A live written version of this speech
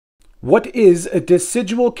What is a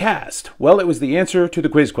decidual cast? Well, it was the answer to the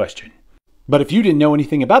quiz question. But if you didn't know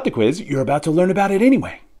anything about the quiz, you're about to learn about it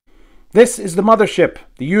anyway. This is the mothership,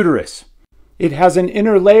 the uterus. It has an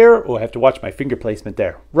inner layer, I have to watch my finger placement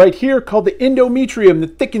there, right here, called the endometrium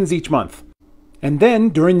that thickens each month. And then,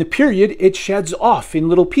 during the period, it sheds off in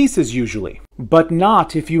little pieces usually. But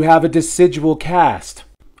not if you have a decidual cast.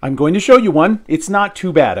 I'm going to show you one. It's not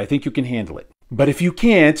too bad. I think you can handle it. But if you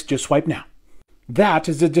can't, just swipe now. That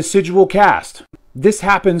is a decidual cast. This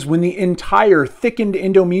happens when the entire thickened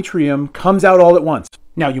endometrium comes out all at once.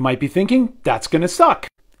 Now you might be thinking, that's gonna suck.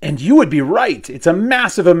 And you would be right. It's a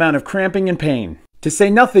massive amount of cramping and pain. To say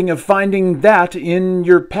nothing of finding that in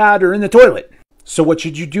your pad or in the toilet. So what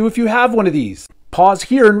should you do if you have one of these? Pause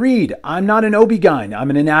here and read. I'm not an OB-GYN, I'm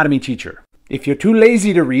an anatomy teacher. If you're too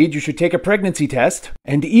lazy to read, you should take a pregnancy test.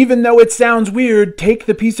 And even though it sounds weird, take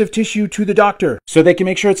the piece of tissue to the doctor so they can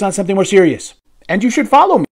make sure it's not something more serious. And you should follow me.